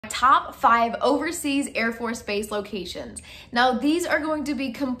top 5 overseas Air Force Base locations. Now, these are going to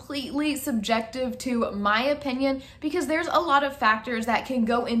be completely subjective to my opinion because there's a lot of factors that can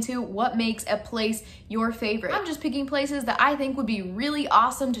go into what makes a place your favorite. I'm just picking places that I think would be really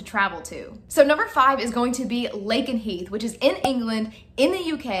awesome to travel to. So number 5 is going to be Lakenheath, which is in England, in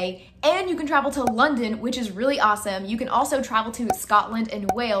the UK, and you can travel to London, which is really awesome. You can also travel to Scotland and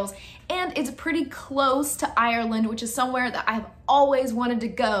Wales, and it's pretty close to Ireland, which is somewhere that I've always wanted to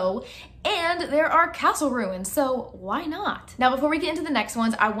go. And there are castle ruins, so why not? Now, before we get into the next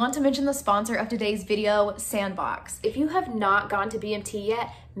ones, I want to mention the sponsor of today's video, Sandbox. If you have not gone to BMT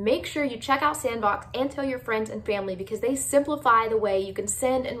yet, make sure you check out Sandbox and tell your friends and family because they simplify the way you can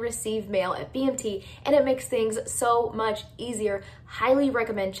send and receive mail at BMT, and it makes things so much easier. Highly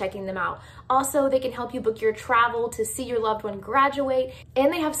recommend checking them out. Also, they can help you book your travel to see your loved one graduate,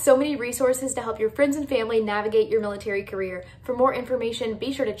 and they have so many resources to help your friends and family navigate your military career. For more information,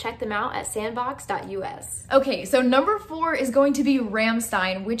 be sure to check them out at sandbox.us. Okay, so number 4 is going to be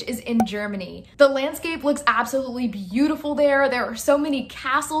Ramstein, which is in Germany. The landscape looks absolutely beautiful there. There are so many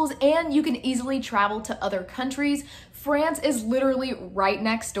castles, and you can easily travel to other countries. France is literally right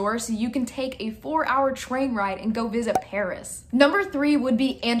next door, so you can take a 4-hour train ride and go visit Paris. Number 3 would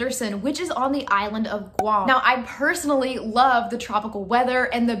be Andersen, which is on the island of Guam. Now, I personally love the tropical weather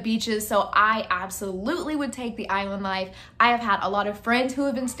and the beaches, so I absolutely would take the island life. I have had a lot of friends who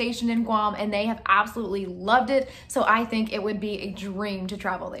have been stationed in Guam, and they have absolutely loved it, so I think it would be a dream to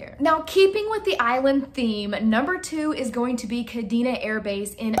travel there. Now, keeping with the island theme, number 2 is going to be Kadena Air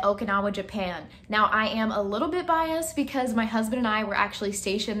Base in Okinawa, Japan. Now, I am a little bit biased because my husband and I were actually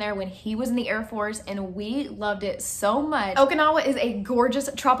stationed there when he was in the Air Force, and we loved it so much. Okinawa is a gorgeous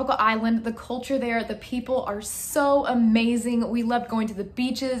tropical island. The culture there, the people are so amazing. We loved going to the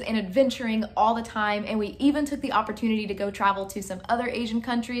beaches and adventuring all the time, and we even took the opportunity to go travel to some other Asian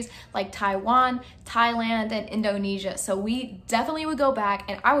countries like Taiwan, Thailand, and Indonesia. So we definitely would go back,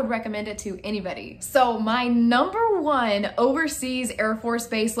 and I would recommend it to anybody. So my number 1 overseas Air Force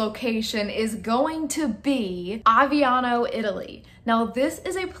Base location is going to be Aviano, Italy. Now, this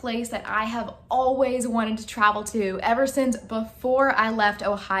is a place that I have always wanted to travel to ever since before I left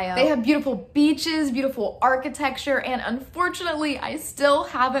Ohio. They have beautiful beaches, beautiful architecture, and unfortunately, I still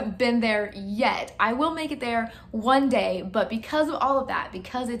haven't been there yet. I will make it there one day, but because of all of that,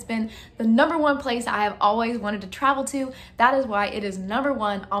 because it's been the number 1 place I have always wanted to travel to, that is why it is number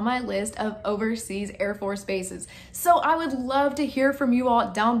 1 on my list of overseas Air Force bases. So I would love to hear from you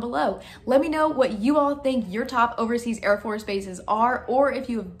all down below. Let me know what you all think your top overseas Air Force bases are, or if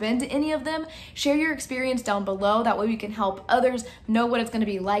you have been to any of them, share your experience down below. That way we can help others know what it's going to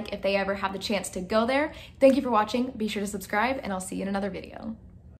be like if they ever have the chance to go there. Thank you for watching. Be sure to subscribe, and I'll see you in another video.